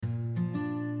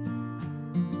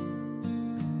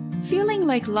feeling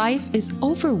like life is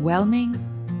overwhelming?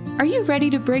 Are you ready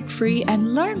to break free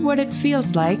and learn what it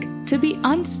feels like to be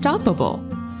unstoppable?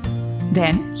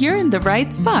 Then you're in the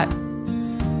right spot.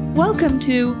 Welcome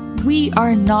to We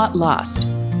Are Not Lost,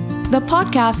 the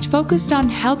podcast focused on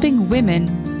helping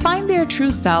women find their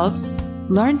true selves,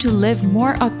 learn to live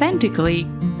more authentically,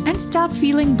 and stop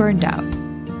feeling burned out.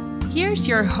 Here's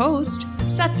your host,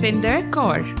 Satvinder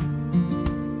Kaur.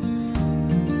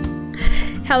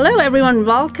 Hello, everyone.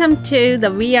 Welcome to the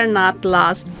We Are Not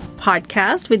Lost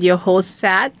podcast with your host,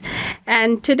 Sat.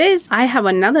 And today I have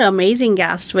another amazing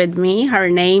guest with me. Her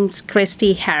name's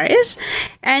Christie Harris.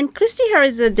 And Christie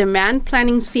Harris is a demand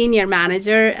planning senior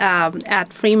manager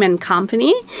at Freeman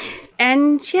Company.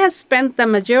 And she has spent the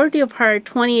majority of her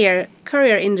 20-year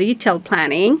career in retail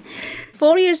planning.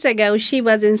 4 years ago, she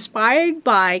was inspired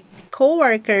by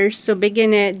coworkers to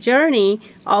begin a journey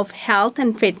of health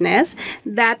and fitness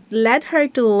that led her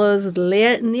to lose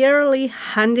nearly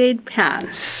 100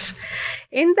 pounds.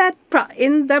 In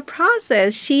the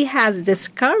process, she has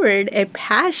discovered a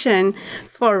passion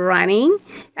for running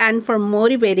and for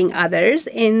motivating others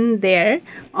in their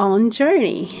own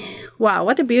journey. Wow,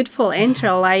 what a beautiful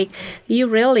intro. Like, you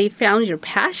really found your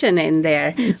passion in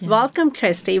there. Welcome,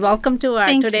 Christie. Welcome to our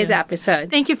today's episode.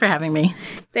 Thank you for having me.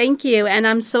 Thank you. And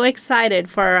I'm so excited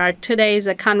for our today's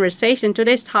conversation.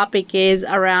 Today's topic is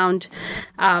around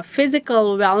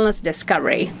physical wellness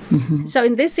discovery. Mm-hmm. So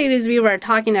in this series, we were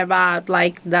talking about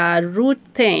like the root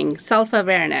thing,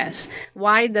 self-awareness,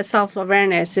 why the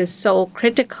self-awareness is so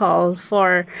critical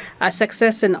for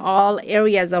success in all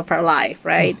areas of our life,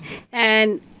 right? Mm-hmm.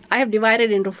 And I have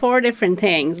divided into 4 different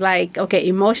things, like,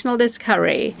 emotional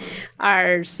discovery,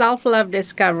 our self-love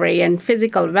discovery, and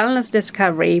physical wellness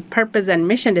discovery, purpose and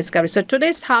mission discovery. So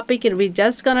today's topic, we're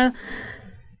just going to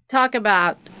talk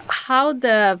about how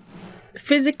the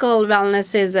physical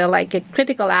wellness is a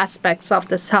critical aspects of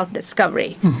the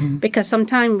self-discovery. Mm-hmm. Because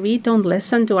sometimes we don't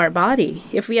listen to our body.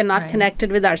 If we are not connected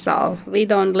with ourselves, we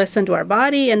don't listen to our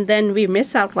body, and then we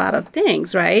miss out a lot of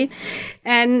things, right?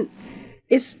 And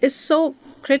it's so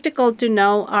critical to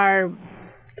know our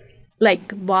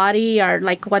body, or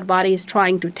what body is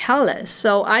trying to tell us.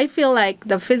 So I feel like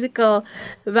the physical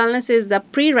wellness is the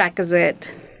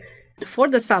prerequisite for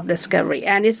the self-discovery,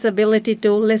 and its ability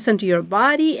to listen to your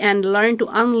body and learn to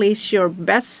unleash your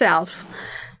best self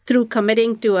through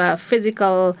committing to a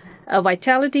physical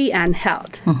vitality and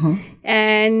health. Mm-hmm.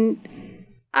 And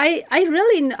I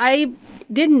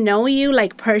didn't know you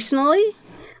personally.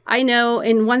 I know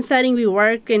in one setting we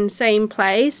work in same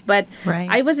place, but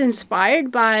I was inspired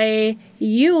by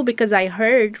you because I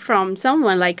heard from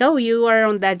someone you are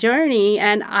on that journey.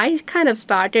 And I kind of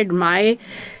started my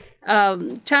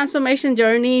transformation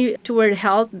journey toward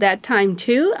health that time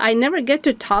too. I never get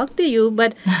to talk to you,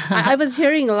 but I was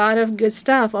hearing a lot of good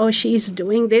stuff. Oh, she's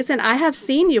doing this. And I have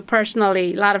seen you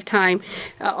personally a lot of time,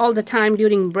 all the time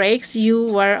during breaks. You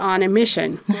were on a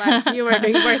mission, you were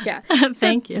doing workout.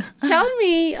 Thank you. Tell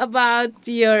me about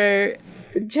your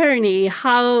journey,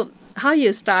 how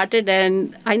you started,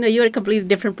 and I know you're a completely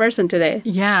different person today.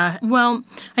 Yeah. Well,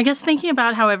 I guess thinking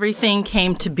about how everything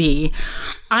came to be,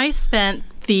 I spent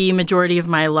the majority of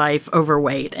my life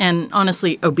overweight and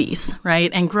honestly obese,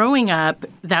 right? And growing up,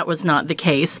 that was not the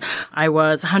case. I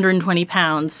was 120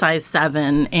 pounds, size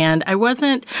 7, and I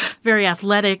wasn't very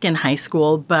athletic in high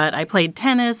school, but I played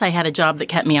tennis. I had a job that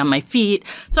kept me on my feet.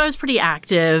 So I was pretty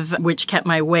active, which kept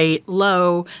my weight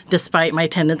low despite my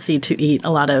tendency to eat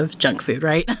a lot of junk food,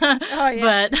 right? Oh,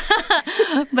 yeah.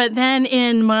 But then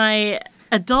in my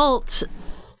adult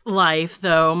life,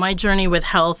 though, my journey with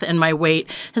health and my weight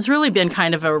has really been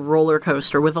kind of a roller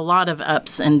coaster with a lot of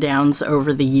ups and downs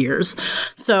over the years.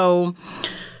 So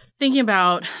thinking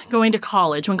about going to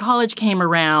college, when college came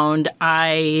around,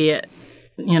 as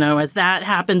that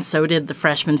happened, so did the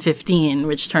freshman 15,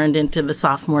 which turned into the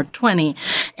sophomore 20.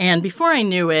 And before I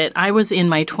knew it, I was in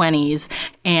my 20s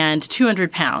and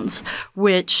 200 pounds,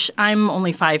 which I'm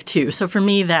only 5'2". So for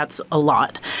me, that's a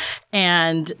lot.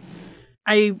 And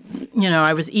I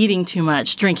was eating too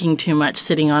much, drinking too much,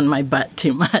 sitting on my butt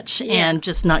too much, and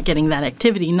just not getting that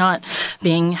activity, not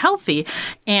being healthy.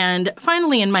 And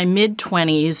finally, in my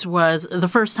mid-20s was the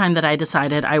first time that I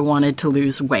decided I wanted to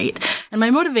lose weight. And my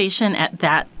motivation at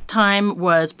that time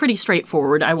was pretty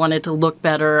straightforward. I wanted to look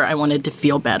better. I wanted to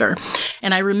feel better.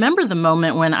 And I remember the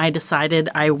moment when I decided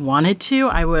I wanted to.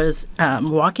 I was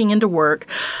walking into work,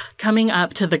 coming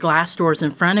up to the glass doors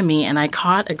in front of me, and I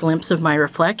caught a glimpse of my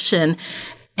reflection,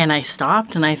 and I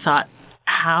stopped and I thought,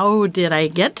 how did I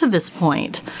get to this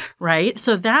point, right?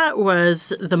 So that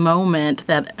was the moment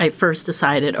that I first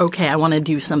decided, okay, I want to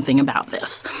do something about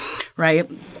this, right?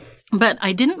 But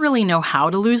I didn't really know how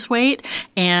to lose weight,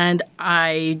 and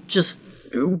I just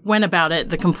went about it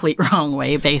the complete wrong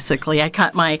way, basically. I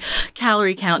cut my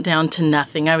calorie count down to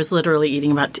nothing. I was literally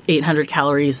eating about 800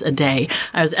 calories a day.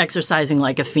 I was exercising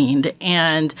like a fiend.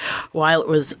 And while it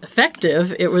was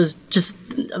effective, it was just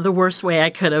the worst way I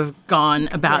could have gone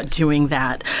about doing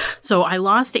that. So I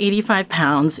lost 85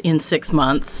 pounds in 6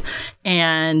 months,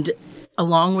 and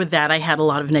along with that, I had a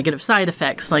lot of negative side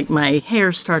effects, like my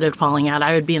hair started falling out.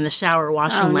 I would be in the shower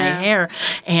washing my hair,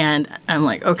 and I'm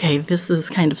like, okay, this is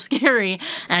kind of scary,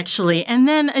 actually. And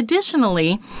then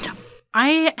additionally,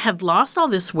 I had lost all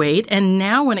this weight, and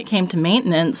now when it came to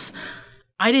maintenance,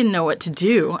 I didn't know what to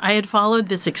do. I had followed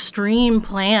this extreme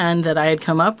plan that I had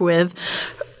come up with,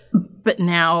 but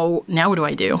now what do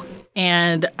I do?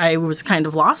 And I was kind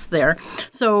of lost there.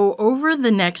 So over the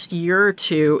next year or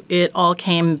two, it all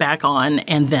came back on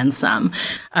and then some,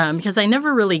 because I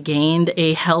never really gained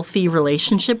a healthy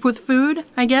relationship with food,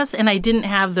 I guess, and I didn't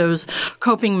have those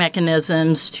coping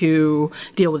mechanisms to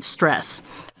deal with stress.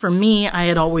 For me, I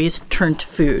had always turned to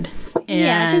food.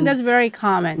 Yeah, I think that's very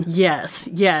common. Yes.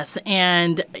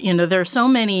 And, there are so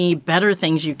many better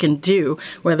things you can do,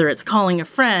 whether it's calling a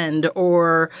friend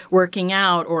or working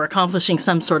out or accomplishing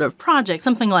some sort of project,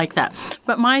 something like that.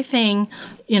 But my thing,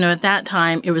 at that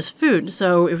time, it was food.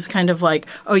 So it was kind of like,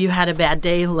 oh, you had a bad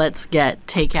day, let's get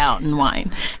takeout and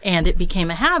wine. And it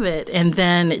became a habit. And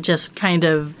then it just kind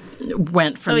of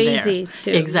went from there. So easy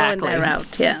to go that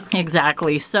route, yeah.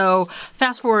 Exactly. So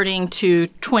fast forwarding to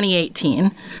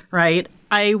 2018, right?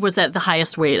 I was at the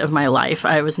highest weight of my life.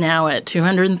 I was now at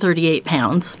 238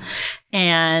 pounds.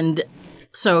 And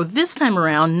so this time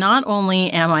around, not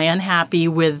only am I unhappy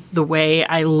with the way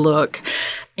I look,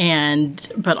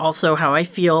 but also how I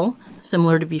feel,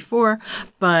 similar to before,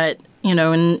 but in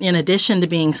addition to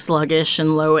being sluggish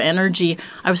and low energy,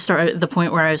 I was at the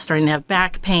point where I was starting to have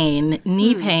back pain,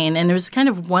 knee pain, and it was kind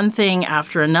of one thing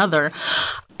after another.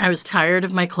 I was tired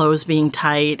of my clothes being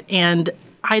tight, and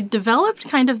I developed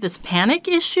kind of this panic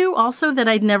issue also that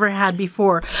I'd never had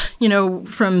before,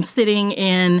 from sitting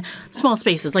in small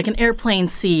spaces like an airplane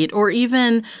seat, or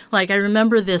even like I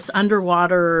remember this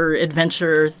underwater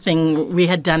adventure thing we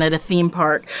had done at a theme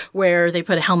park where they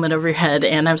put a helmet over your head,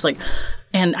 and I was like,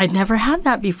 and I'd never had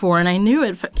that before, and I knew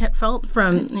it felt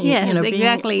from, yes,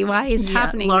 exactly. Why is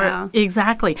happening now?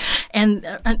 Exactly. And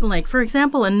like, for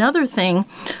example, another thing,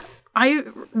 I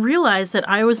realized that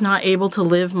I was not able to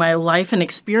live my life and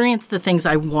experience the things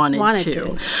I wanted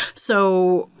to.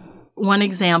 So one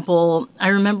example, I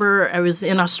remember I was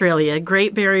in Australia,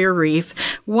 Great Barrier Reef,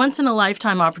 once in a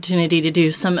lifetime opportunity to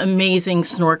do some amazing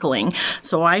snorkeling.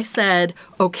 So I said,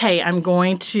 okay, I'm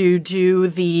going to do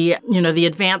the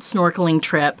advanced snorkeling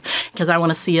trip because I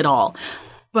want to see it all.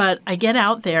 But I get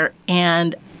out there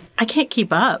and I can't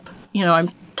keep up.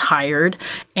 I'm tired,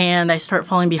 and I start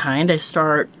falling behind. I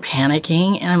start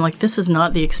panicking, and I'm like, this is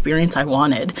not the experience I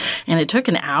wanted. And it took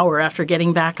an hour after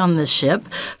getting back on the ship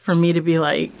for me to be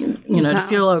like, to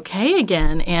feel okay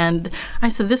again. And I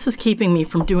said, this is keeping me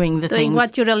from doing things.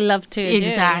 What you really love to do.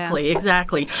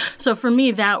 Exactly. So for me,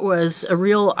 that was a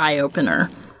real eye-opener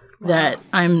that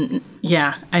I'm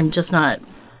just not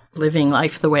living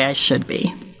life the way I should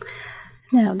be.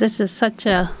 No, this is such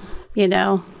a,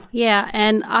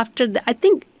 and after I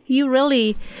think you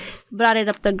really brought it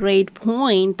up the great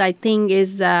point, I think,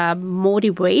 is the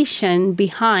motivation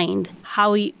behind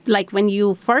how you, like when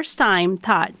you first time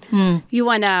thought you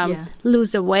want to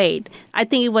lose a weight. I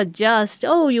think it was just,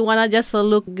 you want to just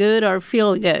look good or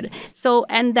feel good. So,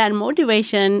 and that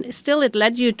motivation, still it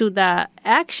led you to the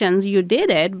actions, you did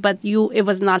it, but it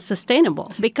was not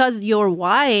sustainable because your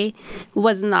why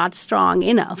was not strong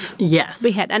enough. Yes.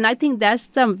 And I think that's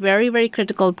the very, very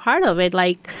critical part of it.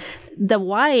 Like, the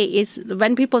why is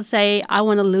when people say, I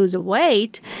want to lose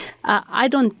weight, I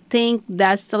don't think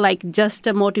that's just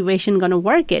a motivation going to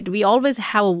work it. We always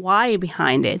have a why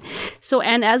behind it. So,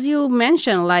 and as you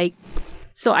mentioned,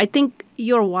 so I think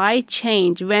your why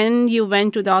changed when you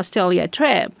went to the Australia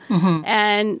trip. Mm-hmm.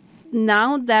 And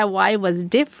now that why was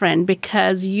different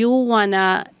because you want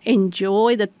to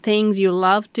enjoy the things you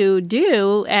love to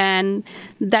do, and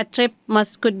that trip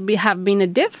could have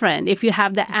been different if you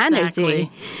have the energy.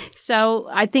 Exactly. So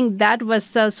I think that was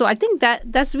so I think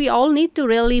that's we all need to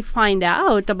really find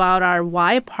out about our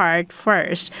why part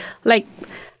first. Like,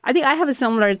 I think I have a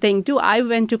similar thing too. I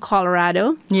went to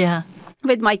Colorado. Yeah.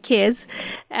 With my kids,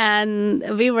 and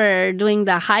we were doing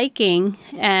the hiking,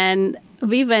 and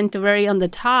we went very on the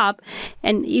top,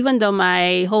 and even though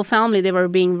my whole family, they were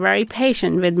being very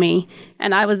patient with me,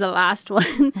 and I was the last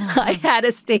one. I had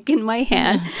a stick in my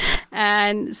hand.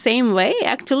 And same way,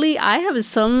 actually, I have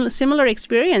some similar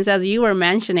experience as you were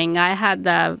mentioning. I had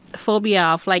the phobia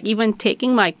of like even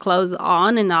taking my clothes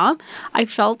on and off. I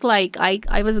felt like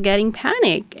I was getting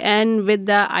panic. And with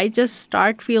that, I just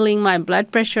start feeling my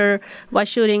blood pressure was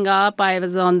shooting up. I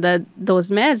was on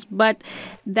those meds. But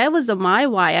that was my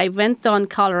why. I went on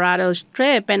Colorado's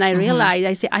trip and I realized,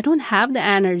 I said, I don't have the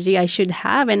energy I should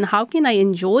have. And how can I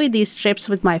enjoy these trips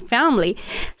with my family?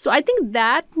 So I think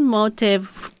that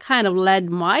motive kind of led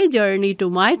my journey to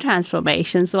my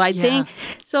transformation. So I think,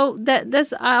 so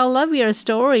that's, I love your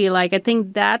story. Like, I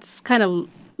think that's kind of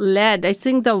led, I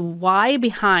think the why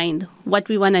behind what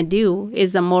we want to do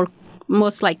is the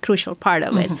most like crucial part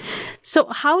of it. So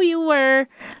how you were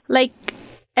like,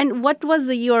 and what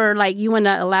was your, like, you want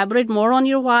to elaborate more on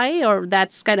your why, or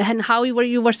that's kind of, and how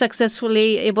you were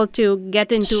successfully able to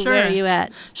get into where you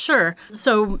at? Sure.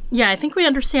 So, yeah, I think we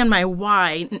understand my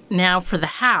why now for the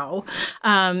how.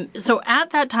 So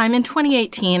at that time in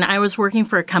 2018, I was working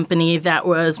for a company that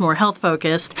was more health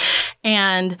focused.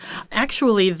 And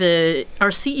actually, our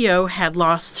CEO had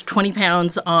lost 20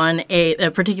 pounds on a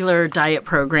particular diet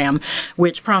program,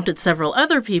 which prompted several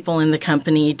other people in the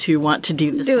company to want to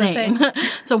do the same.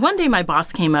 So one day my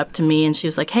boss came up to me and she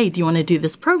was like, hey, do you want to do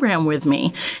this program with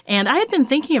me? And I had been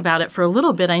thinking about it for a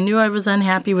little bit. I knew I was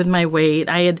unhappy with my weight.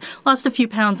 I had lost a few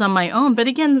pounds on my own, but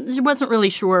again, I wasn't really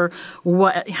sure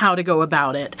how to go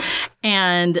about it.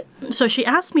 And so she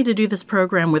asked me to do this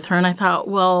program with her, and I thought,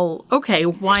 well, okay,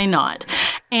 why not?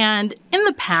 And in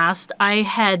the past, I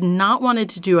had not wanted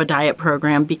to do a diet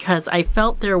program because I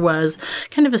felt there was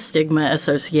kind of a stigma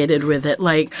associated with it.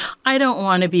 Like, I don't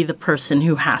want to be the person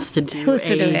who has to do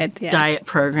a diet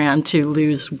program to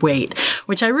lose weight,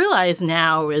 which I realize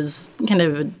now is kind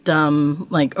of a dumb,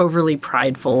 like overly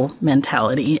prideful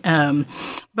mentality.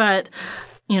 But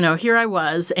here I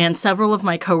was, and several of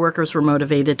my coworkers were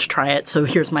motivated to try it. So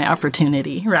here's my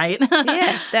opportunity, right?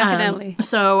 Yes, definitely.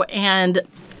 And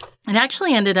it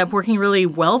actually ended up working really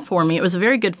well for me. It was a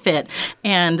very good fit.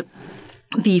 And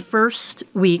the first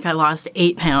week I lost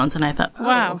 8 pounds, and I thought,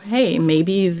 wow, hey,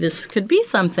 maybe this could be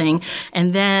something.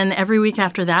 And then every week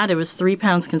after that, it was 3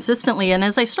 pounds consistently. And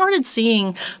as I started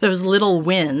seeing those little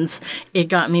wins, it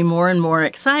got me more and more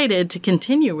excited to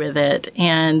continue with it.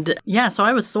 And yeah, so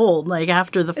I was sold like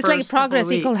after the first It's like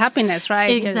progress equals happiness,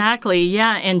 right? Exactly.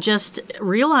 Yeah. And just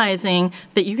realizing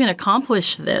that you can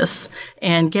accomplish this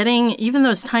and getting even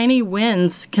those tiny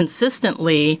wins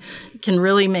consistently can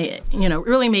really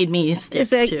really made me stick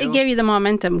to. It gave you the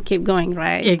momentum, keep going,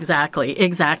 right?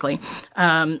 Exactly.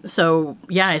 So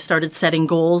yeah, I started setting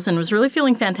goals and was really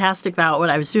feeling fantastic about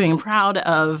what I was doing and proud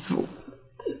of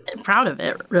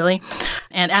it, really.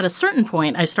 And at a certain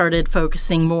point, I started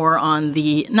focusing more on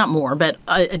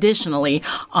additionally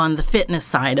on the fitness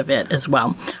side of it as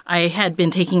well. I had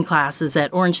been taking classes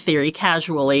at Orange Theory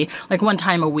casually, like one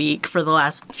time a week for the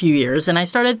last few years. And I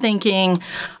started thinking,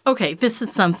 okay, this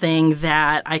is something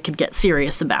that I could get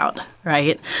serious about,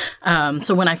 right?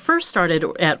 So when I first started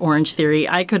at Orange Theory,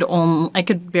 I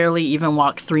could barely even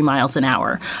walk 3 miles an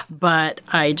hour, but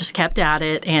I just kept at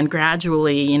it, and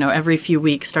gradually, every few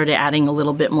weeks started adding a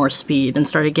little bit more speed and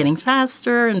started getting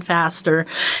faster and faster.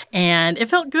 And it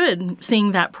felt good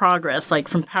seeing that progress, like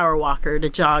from power walker to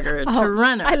jogger to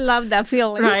runner. I love that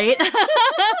feeling. Right?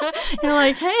 You're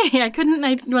like, hey,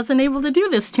 I wasn't able to do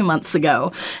this 2 months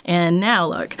ago. And now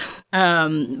look.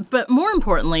 But more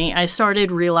importantly, I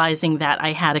started realizing that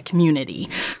I had a community,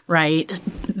 right?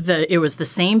 It was the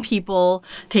same people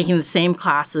taking the same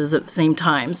classes at the same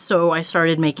time. So I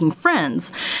started making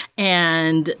friends,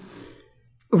 and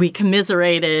we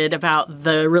commiserated about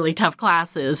the really tough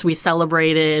classes. We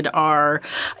celebrated our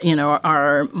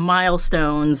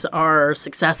milestones, our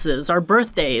successes, our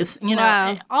birthdays,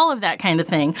 all of that kind of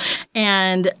thing.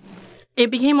 And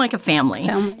it became like a family.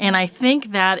 And I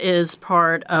think that is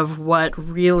part of what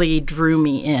really drew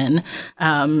me in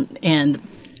and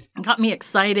got me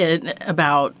excited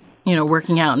about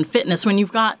working out and fitness when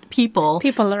you've got people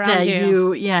around that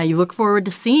you look forward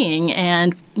to seeing,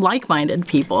 and like-minded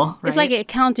people. Right? It's like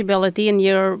accountability, and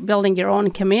you're building your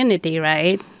own community,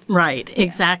 right? Right,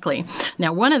 exactly.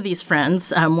 Now, one of these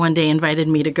friends one day invited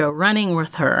me to go running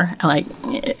with her, at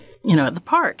the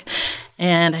park.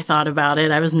 And I thought about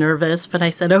it. I was nervous, but I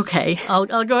said, okay, I'll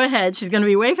go ahead. She's going to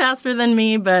be way faster than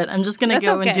me, but I'm just going to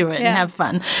go and do it and have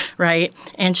fun, right?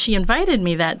 And she invited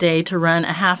me that day to run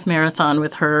a half marathon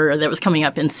with her that was coming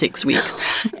up in 6 weeks.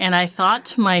 And I thought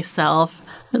to myself,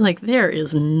 I was like, there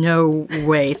is no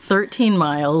way. 13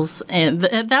 miles. And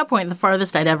at that point, the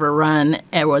farthest I'd ever run,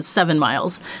 it was 7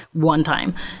 miles one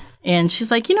time. And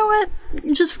she's like, you know what?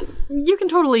 You can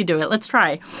totally do it. Let's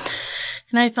try.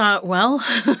 And I thought, well,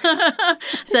 I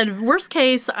said, worst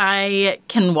case, I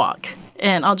can walk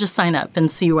and I'll just sign up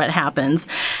and see what happens.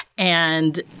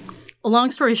 And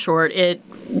long story short, it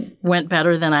went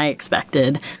better than I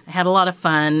expected. I had a lot of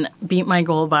fun, beat my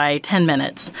goal by 10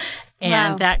 minutes.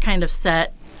 And that kind of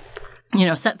set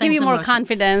things give you in more motion.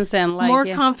 Confidence and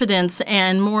Confidence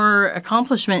and more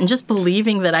accomplishment and just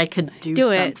believing that I could do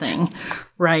something.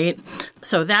 Right.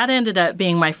 So that ended up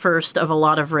being my first of a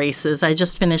lot of races. I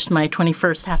just finished my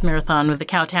 21st half marathon with the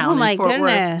Cowtown in Fort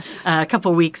Worth a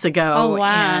couple weeks ago. Oh,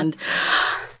 wow. And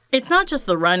it's not just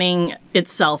the running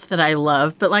itself that I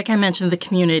love, but like I mentioned, the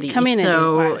community.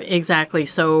 So exactly.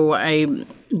 So I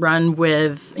run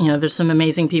with, there's some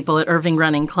amazing people at Irving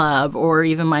Running Club or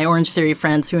even my Orange Theory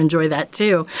friends who enjoy that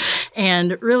too.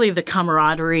 And really the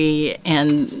camaraderie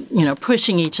and,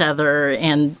 pushing each other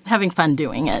and having fun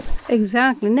doing it.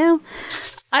 Exactly. No,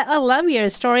 I love your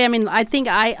story. I mean, I think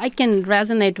I can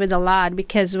resonate with a lot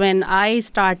because when I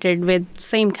started with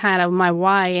same kind of my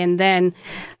why, and then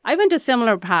I went a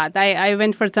similar path. I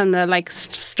went for some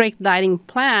strict dieting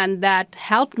plan that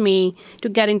helped me to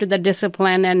get into the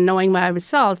discipline and knowing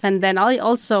myself. And then I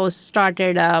also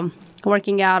started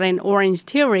working out in Orange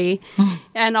Theory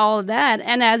and all of that.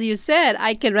 And as you said,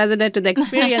 I can resonate to the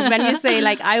experience when you say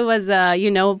I was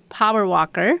a, power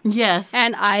walker. Yes.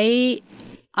 And I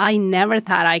never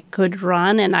thought I could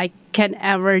run and I can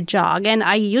ever jog. And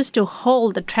I used to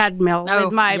hold the treadmill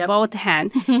with my both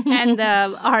hand. And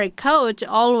our coach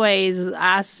always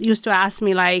used to ask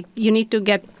me, you need to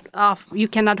get off. You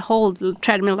cannot hold the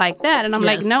treadmill like that. And I'm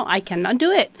like, no, I cannot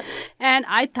do it. And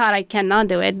I thought I cannot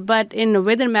do it. But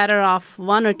within a matter of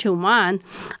 1 or 2 months,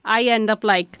 I end up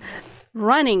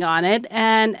running on it.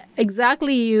 And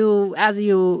exactly as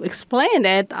you explained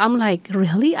it, I'm like,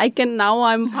 really? I'm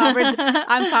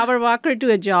power walker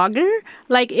to a jogger?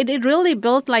 It really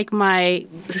built my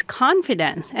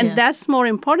confidence. And that's more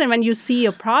important when you see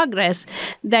your progress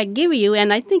that give you.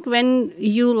 And I think when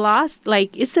you lost,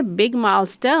 it's a big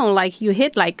milestone. You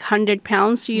hit 100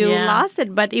 pounds, you lost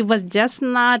it, but it was just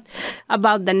not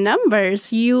about the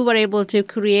numbers. You were able to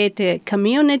create a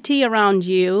community around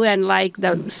you and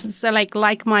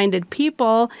like-minded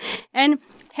people. And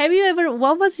have you ever,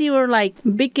 what was your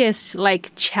biggest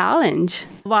challenge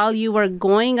while you were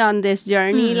going on this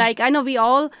journey? I know we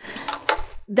all,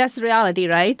 that's reality,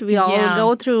 right? We all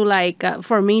go through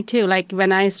for me too,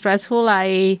 when I'm stressful,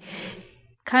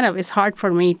 it's hard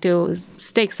for me to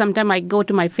stick. Sometimes I go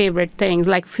to my favorite things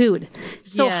like food.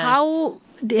 So how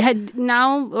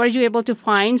were you able to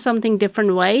find something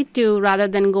different way rather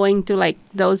than going to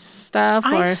those stuff?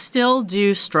 I still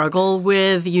do struggle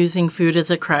with using food as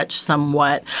a crutch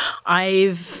somewhat.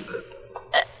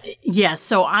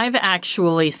 So I've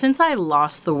actually, since I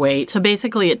lost the weight, so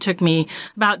basically it took me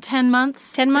about 10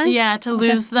 months. 10 months? To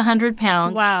lose the 100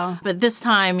 pounds. Wow. But this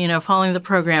time, following the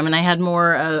program, and I had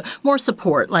more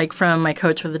support, from my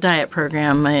coach with the diet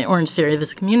program, my Orange Theory,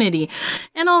 this community,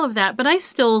 and all of that. But I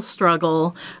still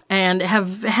struggle and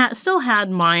have still had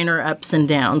minor ups and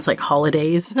downs, like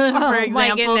holidays, for example.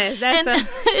 My goodness.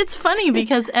 It's funny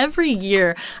because every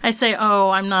year I say,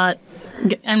 I'm not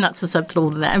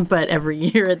susceptible to that, but every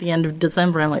year at the end of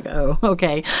December, I'm like, oh,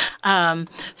 okay.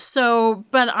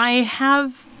 But I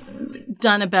have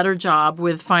done a better job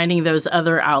with finding those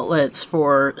other outlets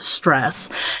for stress.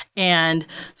 And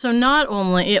so not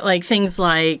only things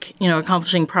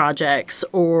accomplishing projects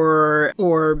or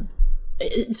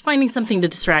it's finding something to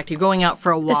distract you, going out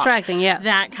for a walk. Distracting, yes.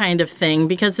 That kind of thing,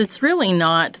 because it's really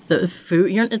not the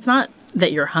food. It's not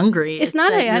that you're hungry. It's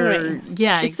not that you're hungry.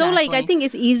 Yeah, it's exactly. So I think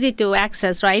it's easy to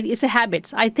access, right? It's a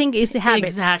habits. I think it's a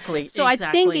habits. Exactly. So I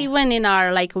think even in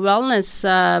our wellness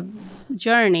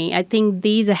journey, I think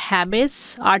these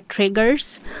habits, our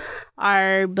triggers,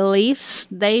 our beliefs,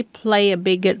 they play a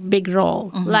big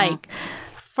role. Mm-hmm.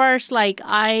 First,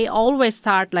 I always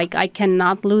thought I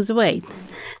cannot lose weight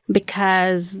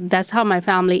because that's how my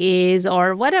family is,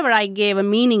 or whatever. I gave a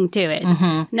meaning to it.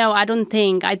 Mm-hmm. No, I don't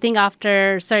think. I think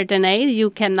after a certain age, you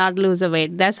cannot lose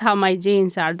weight. That's how my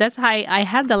genes are. That's how I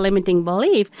had the limiting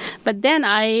belief. But then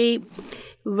I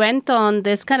went on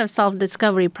this kind of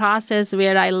self-discovery process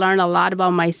where I learned a lot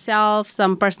about myself,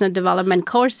 some personal development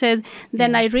courses.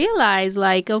 Then I realized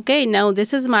okay, no,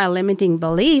 this is my limiting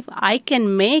belief. I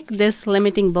can make this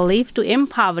limiting belief to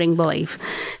empowering belief.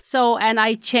 So, and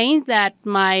I changed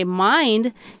my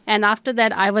mind. And after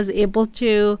that, I was able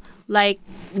to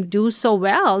do so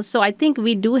well. So I think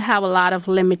we do have a lot of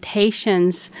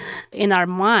limitations in our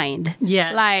mind.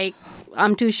 Yes.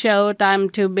 I'm too short, I'm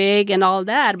too big, and all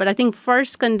that. But I think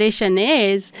first condition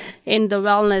is in the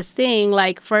wellness thing,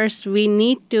 like first we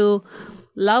need to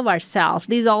love ourselves.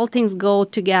 These all things go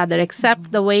together.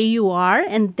 Accept the way you are,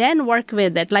 and then work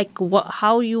with it. Like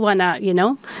how you wanna,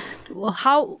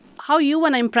 how you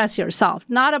want to impress yourself,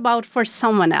 not about for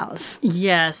someone else.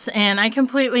 Yes, and I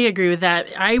completely agree with that.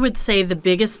 I would say the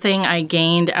biggest thing I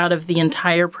gained out of the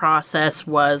entire process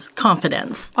was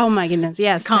confidence. Oh my goodness,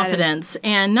 yes. Confidence.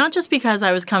 And not just because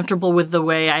I was comfortable with the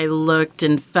way I looked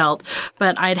and felt,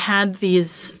 but I'd had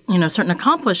these, certain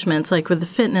accomplishments, like with the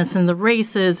fitness and the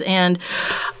races, and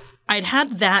I'd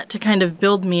had that to kind of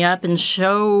build me up and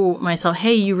show myself,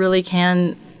 hey, you really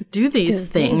can do these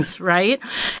things, right?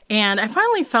 And I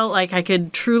finally felt like I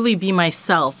could truly be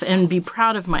myself and be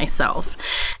proud of myself.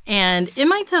 And it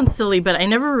might sound silly, but I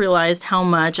never realized how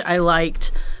much I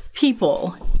liked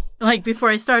people. Like before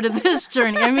I started this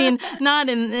journey. I mean, not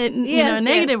in a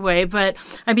negative way, but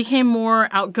I became more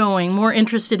outgoing, more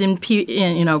interested in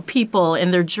people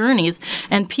and their journeys,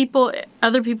 and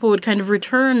other people would kind of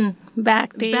return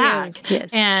back to you. Yes.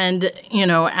 And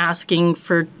asking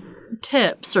for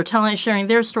tips or sharing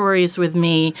their stories with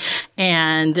me,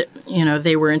 and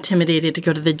they were intimidated to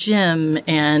go to the gym,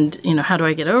 and how do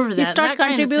I get over that? You start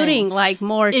contributing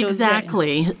more to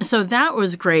exactly. So that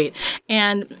was great,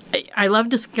 and I love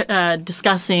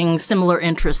discussing similar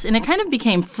interests, and it kind of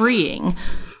became freeing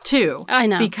too. I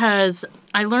know, because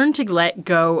I learned to let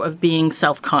go of being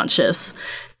self-conscious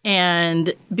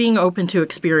and being open to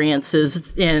experiences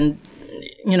and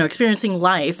experiencing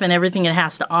life and everything it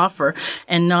has to offer,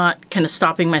 and not kind of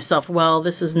stopping myself, well,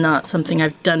 this is not something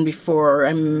I've done before,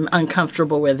 I'm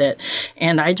uncomfortable with it.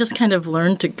 And I just kind of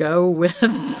learned to go with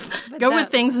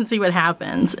things and see what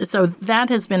happens. So that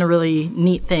has been a really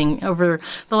neat thing over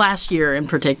the last year in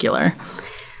particular.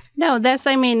 No,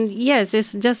 yes,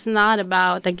 it's just not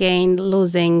about, again,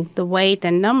 losing the weight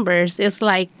and numbers. It's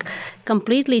like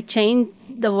completely change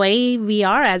the way we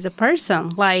are as a person,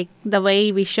 like the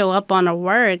way we show up on our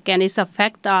work, and it's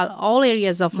affect all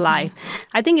areas of life.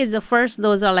 I think it's the first,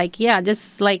 those are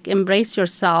just embrace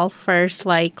yourself first,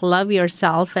 love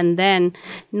yourself, and then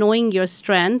knowing your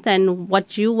strength and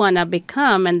what you want to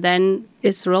become, and then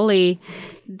it's really,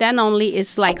 then only it's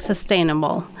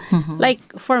sustainable. Like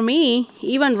for me,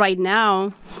 even right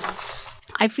now,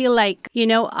 I feel like,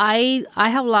 I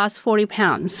have lost 40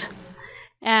 pounds.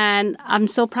 And I'm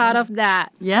so proud of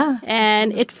that. Yeah.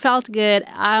 And it felt good.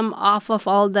 I'm off of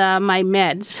all my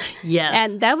meds. Yes.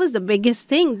 And that was the biggest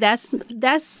thing.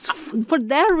 That's for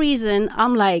that reason,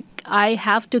 I'm like, I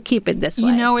have to keep it this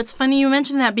way. It's funny you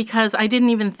mentioned that, because I didn't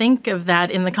even think of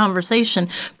that in the conversation.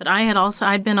 But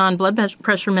I'd been on blood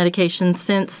pressure medication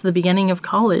since the beginning of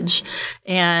college.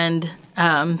 And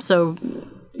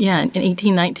in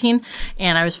 1819,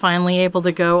 and I was finally able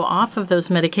to go off of those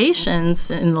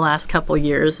medications in the last couple of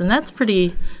years, and that's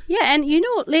pretty... Yeah, and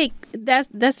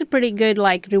that's a pretty good,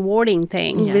 rewarding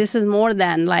thing. Yeah. This is more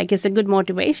than, it's a good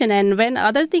motivation. And when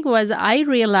other thing was, I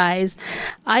realized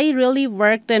I really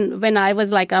worked, and when I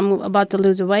was I'm about to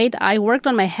lose weight, I worked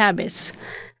on my habits.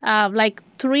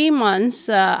 3 months,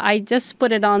 I just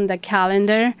put it on the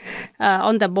calendar,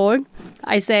 on the board.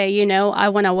 I say, I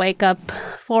want to wake up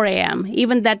 4 a.m.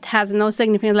 Even that has no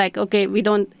significance. Okay,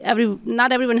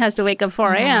 not everyone has to wake up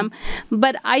 4 a.m.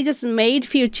 But I just made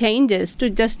few changes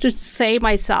to say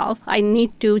myself, I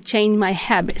need to change my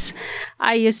habits.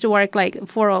 I used to work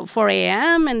 4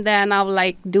 a.m. and then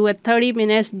I'll do it 30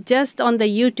 minutes just on the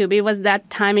YouTube. It was that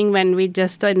timing when we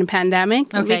just in the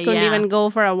pandemic. Okay, we couldn't even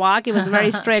go for a walk. It was very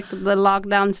strict, the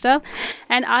lockdown stuff.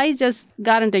 And I just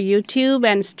got into YouTube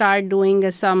and started doing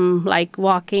some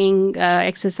walking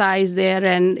exercise there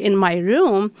and in my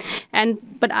room.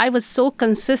 But I was so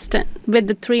consistent with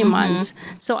the 3 months.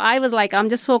 So I was I'm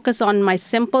just focused on my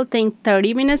simple thing,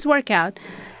 30 minutes workout,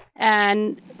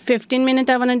 and 15 minutes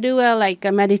I want to do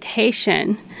a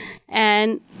meditation,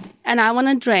 and I want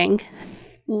to drink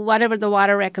whatever the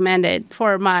water recommended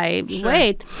for my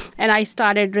weight, and I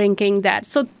started drinking that.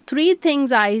 So 3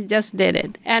 things I just did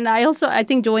it. And I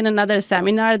think joined another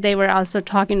seminar. They were also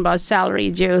talking about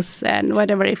celery juice and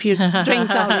whatever, if you drink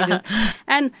celery juice.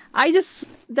 And I just,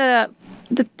 the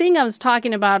thing I was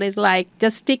talking about is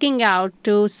just sticking out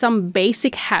to some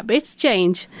basic habits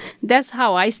change. That's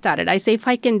how I started. I say, if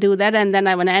I can do that, and then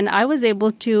and I was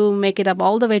able to make it up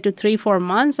all the way to 3-4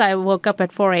 months. I woke up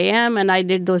at 4 a.m. and I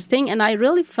did those things, and I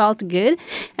really felt good.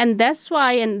 And that's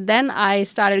why, and then I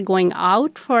started going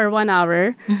out for 1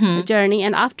 hour journey.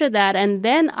 And after that, and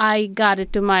then I got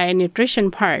it to my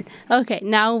nutrition part. Okay,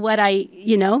 now what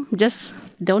just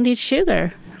don't eat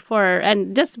sugar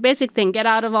and just basic thing, get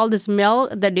out of all this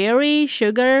milk, the dairy,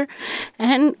 sugar,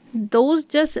 and those,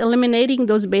 just eliminating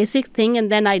those basic thing.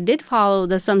 And then I did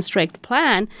follow some strict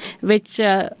plan, which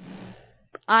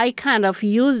I kind of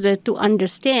used it to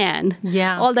understand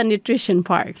all the nutrition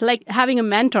part, like having a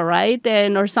mentor, right?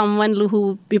 And or someone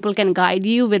who people can guide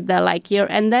you with the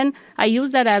and then I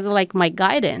use that as like my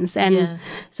guidance. And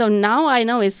so now I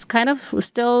know it's kind of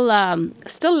still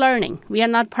learning. We are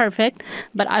not perfect,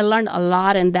 but I learned a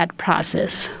lot in that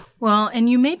process. Well, and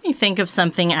you made me think of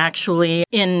something actually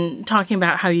in talking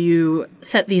about how you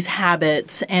set these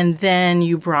habits and then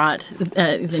you brought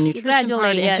the nutrition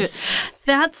part into it.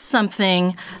 That's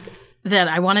something that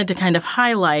I wanted to kind of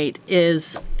highlight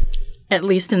is, at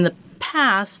least in the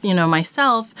past,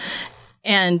 myself,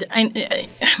 and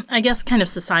I guess kind of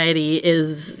society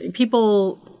is,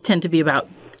 people tend to be about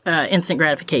instant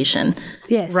gratification.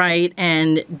 Yes. Right?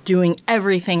 And doing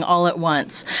everything all at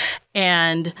once.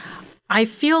 And I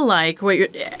feel like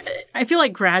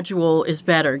gradual is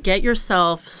better. Get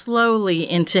yourself slowly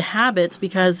into habits,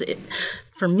 because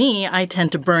for me, I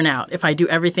tend to burn out if I do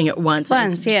everything at once.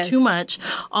 It's too much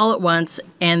all at once,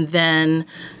 and then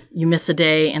you miss a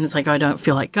day and it's like, oh, I don't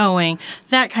feel like going,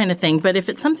 that kind of thing. But if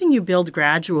it's something you build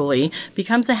gradually,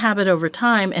 becomes a habit over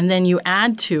time, and then you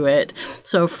add to it.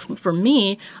 So for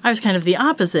me, I was kind of the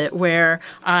opposite, where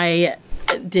I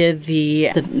did the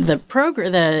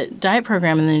diet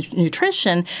program and the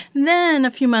nutrition. And then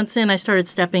a few months in, I started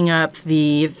stepping up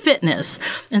the fitness,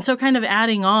 and so kind of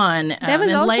adding on that was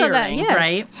and also layering, that, yes.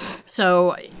 Right?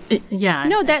 So. Yeah.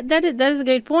 No, that is a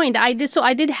great point. I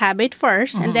did habit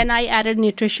first, and then I added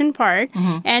nutrition part.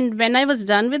 And when I was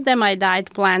done with my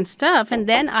diet plan stuff, and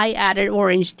then I added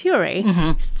Orange Theory.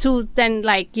 So then,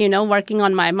 working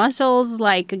on my muscles,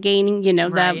 gaining,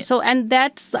 Right. and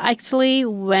that's actually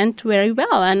went very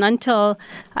well. And until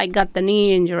I got the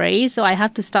knee injury, so I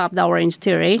have to stop the Orange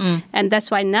Theory. And that's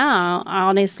why now,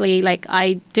 honestly,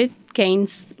 I did gain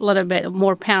a little bit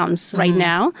more pounds right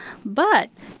now, but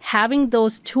having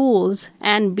those tools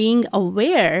and being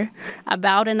aware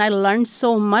about, and I learned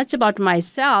so much about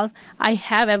myself, I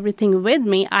have everything with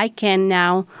me. I can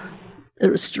now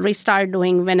restart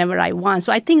doing whenever I want.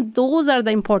 So I think those are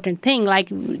the important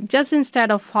thing. Just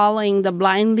instead of following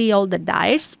blindly all the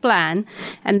diets plan,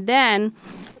 and then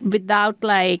without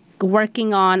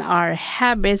working on our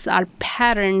habits, our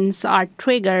patterns, our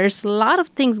triggers, a lot of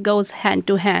things goes hand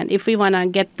to hand if we want to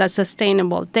get the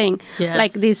sustainable thing. Yes.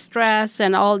 Like this stress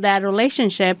and all that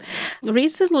relationship.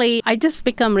 I just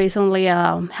become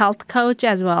a health coach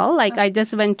as well. I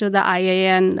just went to the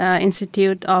IAN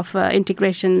Institute of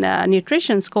Integration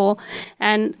Nutrition School,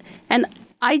 and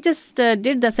I just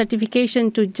did the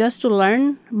certification to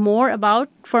learn more about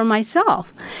for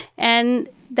myself. And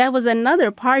that was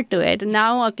another part to it.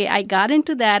 Now, I got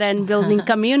into that and building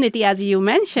community, as you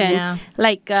mentioned.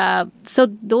 Yeah. So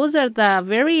those are the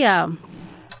very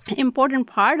important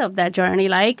part of that journey.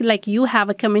 Like you have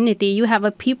a community, you have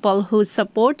a people who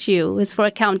support you, is for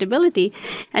accountability.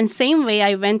 And same way,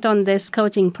 I went on this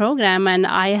coaching program, and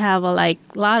I have a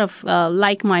lot of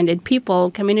like-minded people,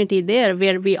 community there,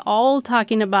 where we all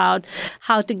talking about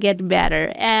how to get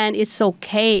better. And it's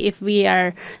okay if we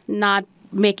are not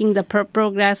making the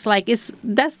progress.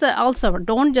 Also,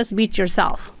 don't just beat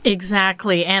yourself.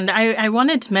 Exactly. And I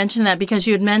wanted to mention that because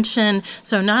you had mentioned,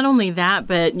 so not only that,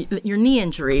 but your knee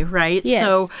injury, right?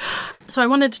 Yes. So I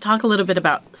wanted to talk a little bit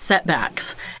about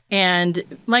setbacks. And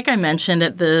like I mentioned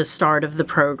at the start of the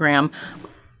program,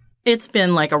 it's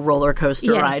been like a roller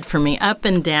coaster ride for me, up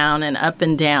and down and up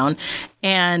and down.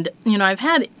 And, I've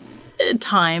had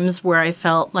times where I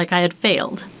felt like I had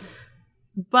failed.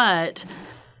 But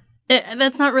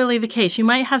that's not really the case. You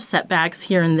might have setbacks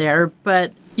here and there,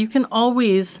 but you can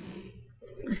always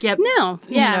get...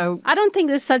 I don't think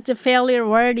there's such a failure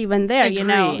word even there,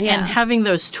 Agree. And having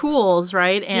those tools,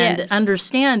 right? And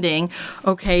understanding,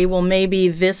 okay, well, maybe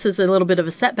this is a little bit of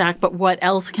a setback, but what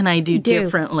else can I do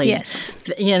differently? Yes.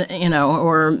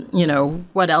 Or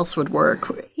what else would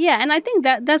work? Yeah, and I think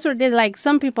that's what it is.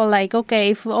 Some people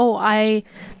okay, if, I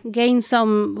gain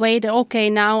some weight, okay,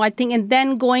 now I think, and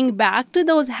then going back to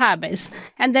those habits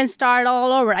and then start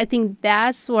all over. I think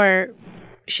that's where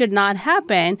should not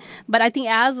happen. But I think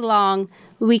as long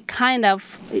we kind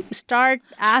of start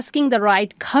asking the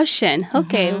right question.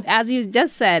 Okay, as you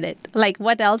just said it, like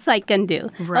what else I can do?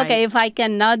 Right. Okay, if I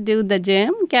cannot do the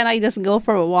gym, can I just go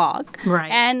for a walk? Right.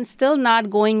 And still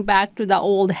not going back to the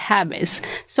old habits.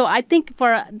 So I think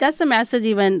that's the message.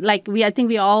 Even like I think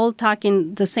we all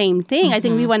talking the same thing. I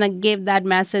think we want to give that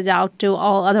message out to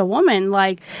all other women.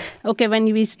 Like, okay, when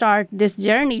we start this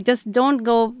journey, just don't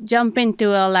go jump into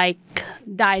a like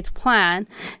diet plan.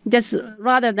 Just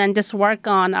rather than just work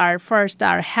on our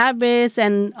habits.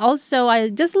 And also, I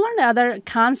just learned another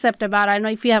concept about. I don't know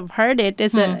if you have heard it.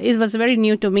 It was very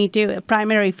new to me too.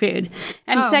 Primary food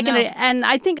and secondary. No. And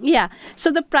I think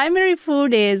So the primary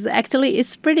food is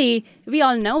pretty. We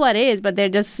all know what it is, but they're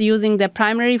just using the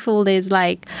primary food is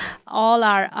like all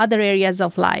our other areas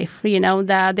of life.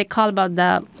 They call about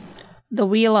the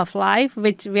wheel of life,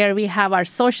 where we have our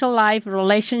social life,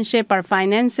 relationship, our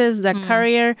finances, the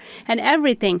career, and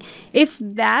everything. If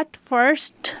that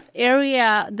first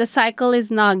area, the cycle is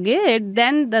not good,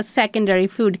 then the secondary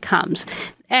food comes.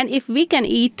 And if we can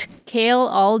eat kale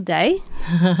all day,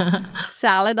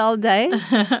 salad all day,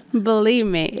 believe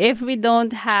me, if we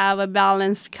don't have a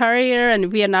balanced career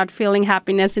and we are not feeling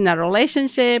happiness in our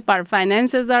relationship, our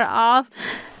finances are off,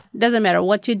 doesn't matter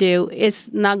what you do,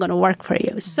 it's not going to work for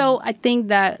you. So I think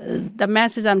that the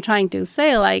message I'm trying to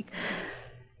say, like,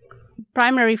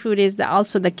 primary food is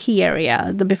also the key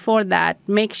area. Before that,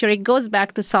 make sure it goes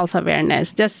back to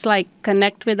self-awareness. Just like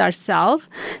connect with ourselves,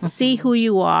 see who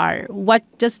you are,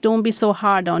 just don't be so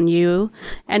hard on you,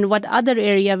 and what other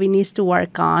area we need to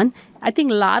work on. I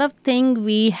think a lot of things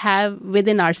we have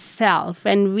within ourselves,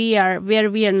 and we are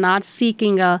not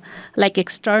seeking a like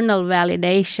external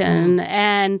validation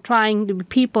and trying to be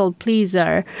people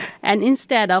pleaser. And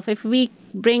instead of, if we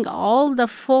bring all the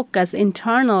focus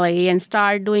internally and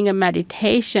start doing a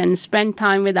meditation, spend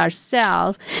time with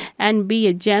ourselves, and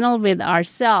be gentle with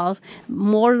ourselves,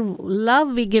 more love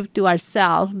we give to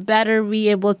ourselves, better we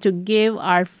able to give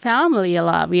our family a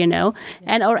love,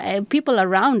 and or people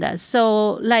around us.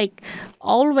 So like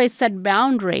always set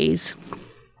boundaries.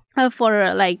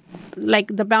 For like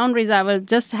the boundaries, I was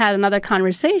just had another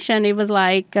conversation. It was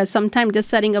like sometimes just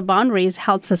setting a boundaries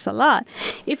helps us a lot.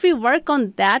 If we work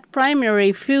on that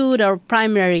primary food or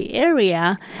primary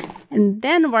area, and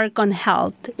then work on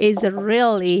health, is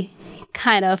really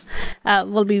kind of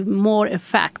will be more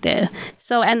effective.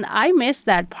 So, and I missed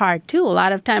that part too. A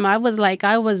lot of time I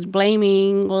was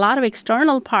blaming a lot of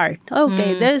external part.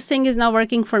 Okay, this thing is not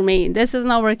working for me. This is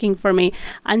not working for me,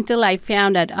 until I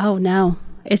found that, oh no,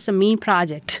 it's a me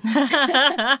project.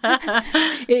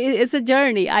 It's a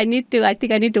journey. I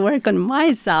think I need to work on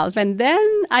myself. And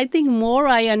then I think more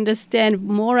I understand,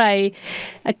 more I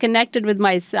connected with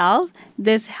myself,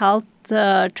 this health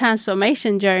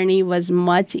transformation journey was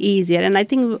much easier. And I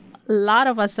think a lot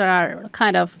of us are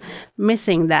kind of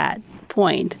missing that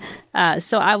point.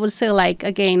 So I would say, like,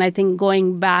 again, I think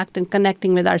going back and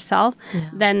connecting with ourselves,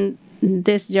 then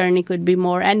this journey could be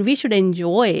more, and we should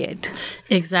enjoy it.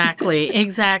 Exactly.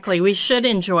 We should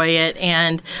enjoy it.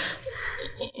 And,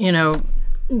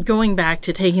 going back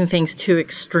to taking things to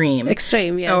extreme,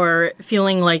 yes. Or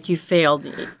feeling like you failed,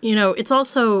 it's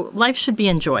also, life should be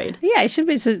enjoyed. Yeah, it should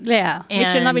be, it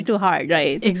should not be too hard,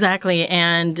 right? Exactly.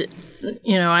 And,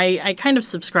 I kind of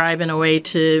subscribe in a way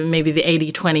to maybe the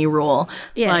 80-20 rule.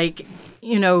 Yes. Like,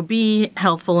 be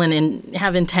healthful and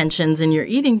have intentions in your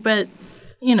eating, but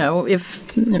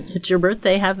if it's your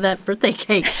birthday, have that birthday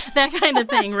cake, that kind of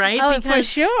thing, right? Oh, because for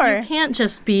sure. You can't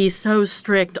just be so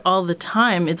strict all the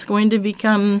time. It's going to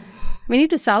become... We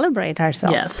need to celebrate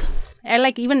ourselves. Yes. And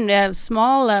like even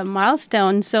small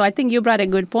milestones. So I think you brought a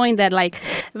good point that like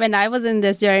when I was in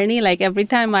this journey, like every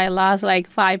time I lost like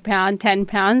 5 pounds, 10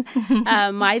 pounds,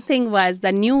 my thing was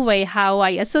the new way how I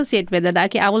associate with it.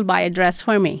 Okay, I will buy a dress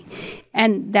for me.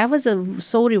 And that was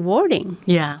so rewarding.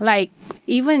 Yeah. Like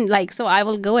even like, so I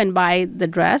will go and buy the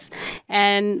dress.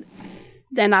 And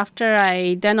then after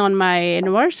I done on my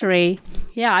anniversary,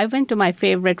 I went to my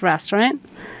favorite restaurant.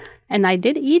 And I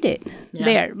did eat it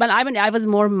there. But I was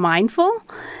more mindful.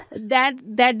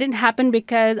 That didn't happen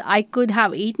because I could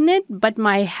have eaten it, but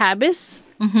my habits,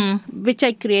 which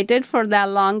I created for that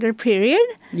longer period,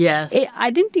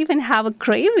 I didn't even have a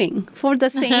craving for the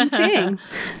same thing.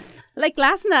 Like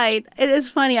last night, it is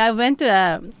funny. I went to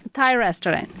a Thai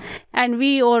restaurant, and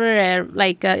we ordered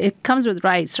it comes with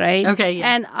rice, right? Okay.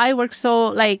 Yeah. And I work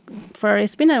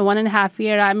it's been a 1.5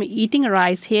 year. I'm eating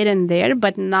rice here and there,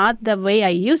 but not the way I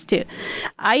used to.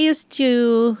 I used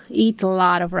to eat a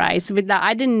lot of rice.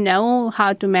 I didn't know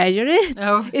how to measure it.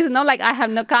 Oh. It's not like I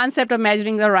have no concept of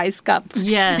measuring the rice cup.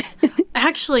 Yes.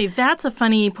 Actually, that's a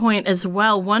funny point as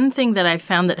well. One thing that I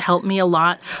found that helped me a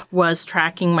lot was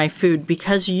tracking my food,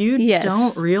 because you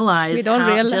don't realize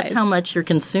just how much you're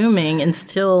consuming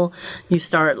until you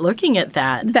start looking at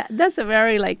that. That's a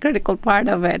very critical part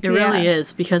of it. It really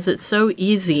is, because it's so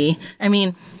easy. I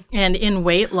mean, and in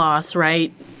weight loss,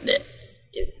 right,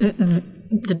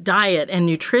 the diet and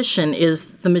nutrition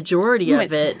is the majority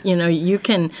of it. You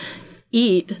can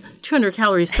eat 200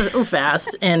 calories so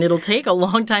fast, and it'll take a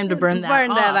long time to burn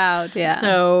that out, yeah.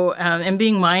 So, and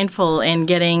being mindful and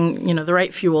getting, the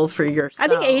right fuel for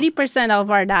yourself. I think 80% of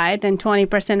our diet and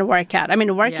 20% workout. I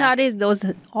mean, workout is those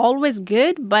always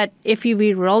good, but if you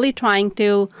be really trying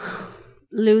to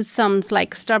lose some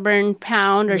stubborn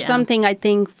pound or something, I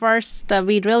think first I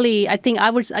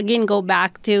would again go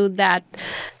back to that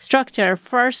structure.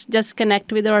 First, just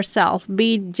connect with yourself,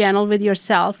 be gentle with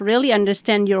yourself, really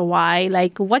understand your why,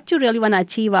 what you really want to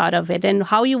achieve out of it, and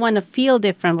how you want to feel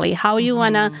differently, how you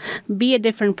want to be a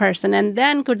different person, and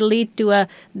then could lead to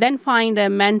then find a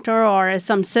mentor or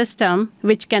some system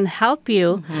which can help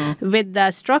you with the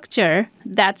structure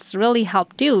that's really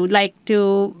helped you.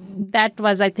 That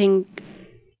was, I think,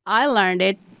 I learned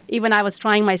it. Even I was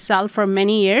trying myself for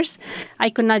many years. I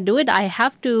could not do it. I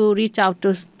have to reach out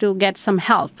to get some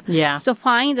help. Yeah. So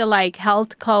find a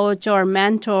health coach or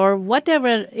mentor,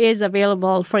 whatever is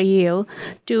available for you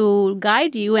to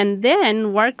guide you, and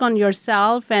then work on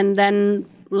yourself, and then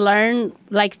learn,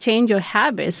 change your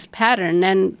habits pattern.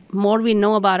 And more we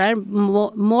know about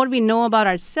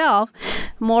ourselves,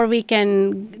 more we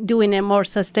can do in a more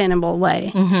sustainable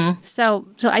way. So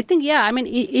I think,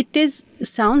 it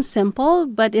sounds simple,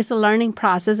 but it's a learning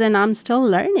process, and I'm still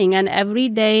learning. And every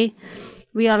day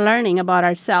we are learning about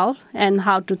ourselves and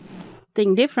how to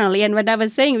think differently. And what I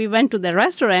was saying, we went to the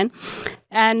restaurant,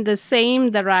 and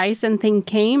the rice and thing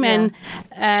came, and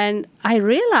I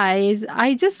realized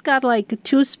I just got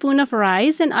 2 spoons of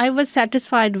rice, and I was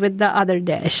satisfied with the other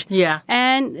dish. Yeah.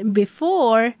 And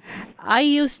before, I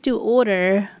used to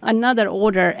order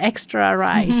extra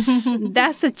rice.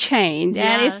 That's a change.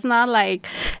 Yeah. And it's not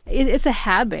it's a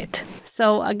habit.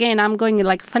 So again, I'm going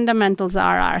fundamentals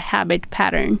are our habit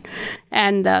pattern,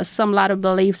 and some lot of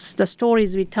beliefs, the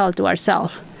stories we tell to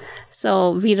ourselves.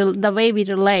 So the way we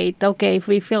relate, okay, if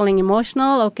we're feeling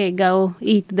emotional, okay, go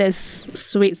eat this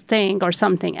sweet thing or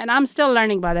something. And I'm still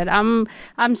learning about it. I'm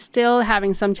still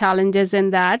having some challenges in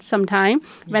that sometime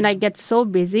when I get so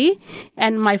busy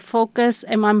and I'm focused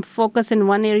in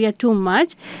one area too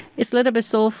much. It's a little bit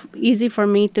so easy for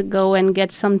me to go and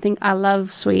get something. I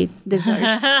love sweet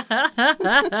desserts.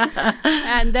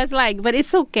 And that's but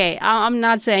it's okay. I'm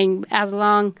not saying, as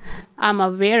long I'm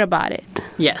aware about it.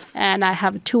 Yes. And I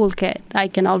have a toolkit. I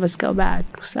can always go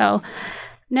back. So,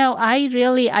 no, I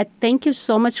thank you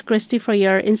so much, Christie, for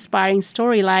your inspiring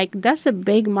story. That's a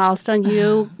big milestone.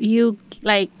 You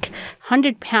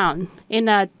 100 pounds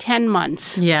in 10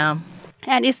 months. Yeah.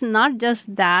 And it's not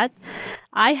just that.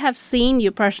 I have seen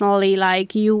you personally,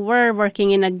 you were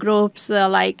working in a groups,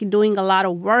 doing a lot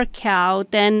of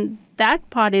workout, and that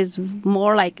part is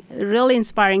more really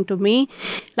inspiring to me.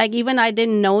 Even I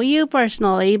didn't know you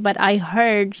personally, but I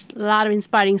heard a lot of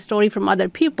inspiring story from other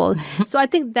people. So I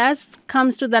think that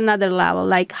comes to another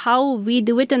level, how we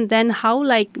do it, and then how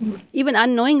even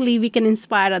unknowingly we can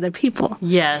inspire other people.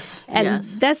 Yes. And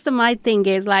that's my thing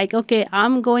is okay,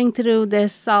 I'm going through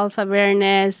this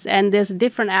self-awareness and this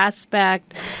different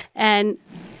aspect, and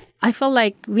I feel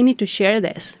we need to share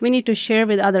this. We need to share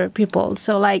with other people.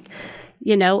 So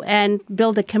and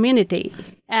build a community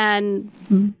and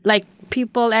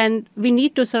people, and we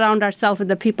need to surround ourselves with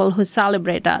the people who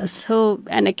celebrate us,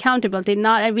 and accountability.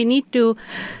 And we need to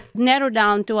narrow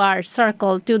down to our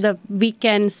circle to the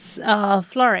weekends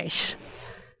flourish.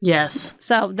 Yes.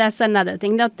 So that's another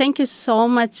thing. Now, thank you so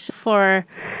much for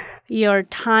your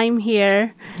time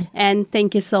here, and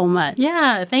thank you so much.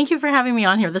 Yeah, thank you for having me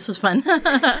on here. This was fun.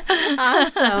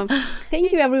 Awesome.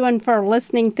 Thank you, everyone, for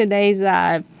listening to today's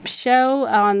show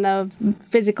on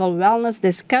physical wellness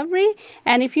discovery.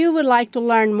 And if you would like to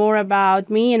learn more about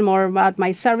me and more about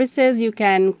my services, you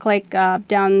can click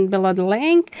down below the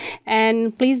link.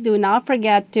 And please do not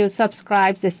forget to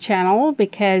subscribe to this channel,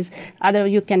 because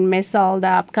otherwise you can miss all the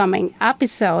upcoming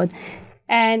episode.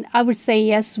 And I would say,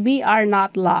 yes, we are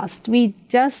not lost. We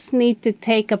just need to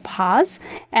take a pause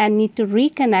and need to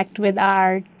reconnect with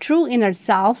our true inner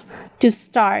self to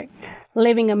start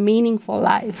living a meaningful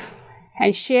life,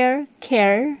 and share,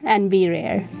 care, and be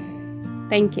rare.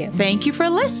 Thank you. Thank you for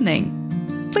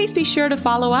listening. Please be sure to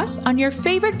follow us on your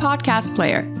favorite podcast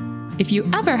player. If you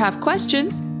ever have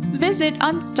questions, visit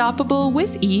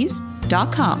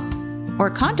unstoppablewithease.com. or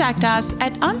contact us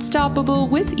at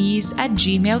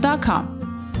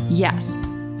unstoppablewithease@gmail.com. Yes,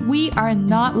 we are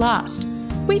not lost.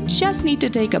 We just need to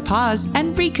take a pause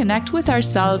and reconnect with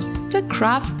ourselves to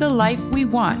craft the life we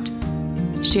want.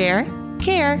 Share,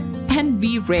 care, and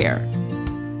be rare.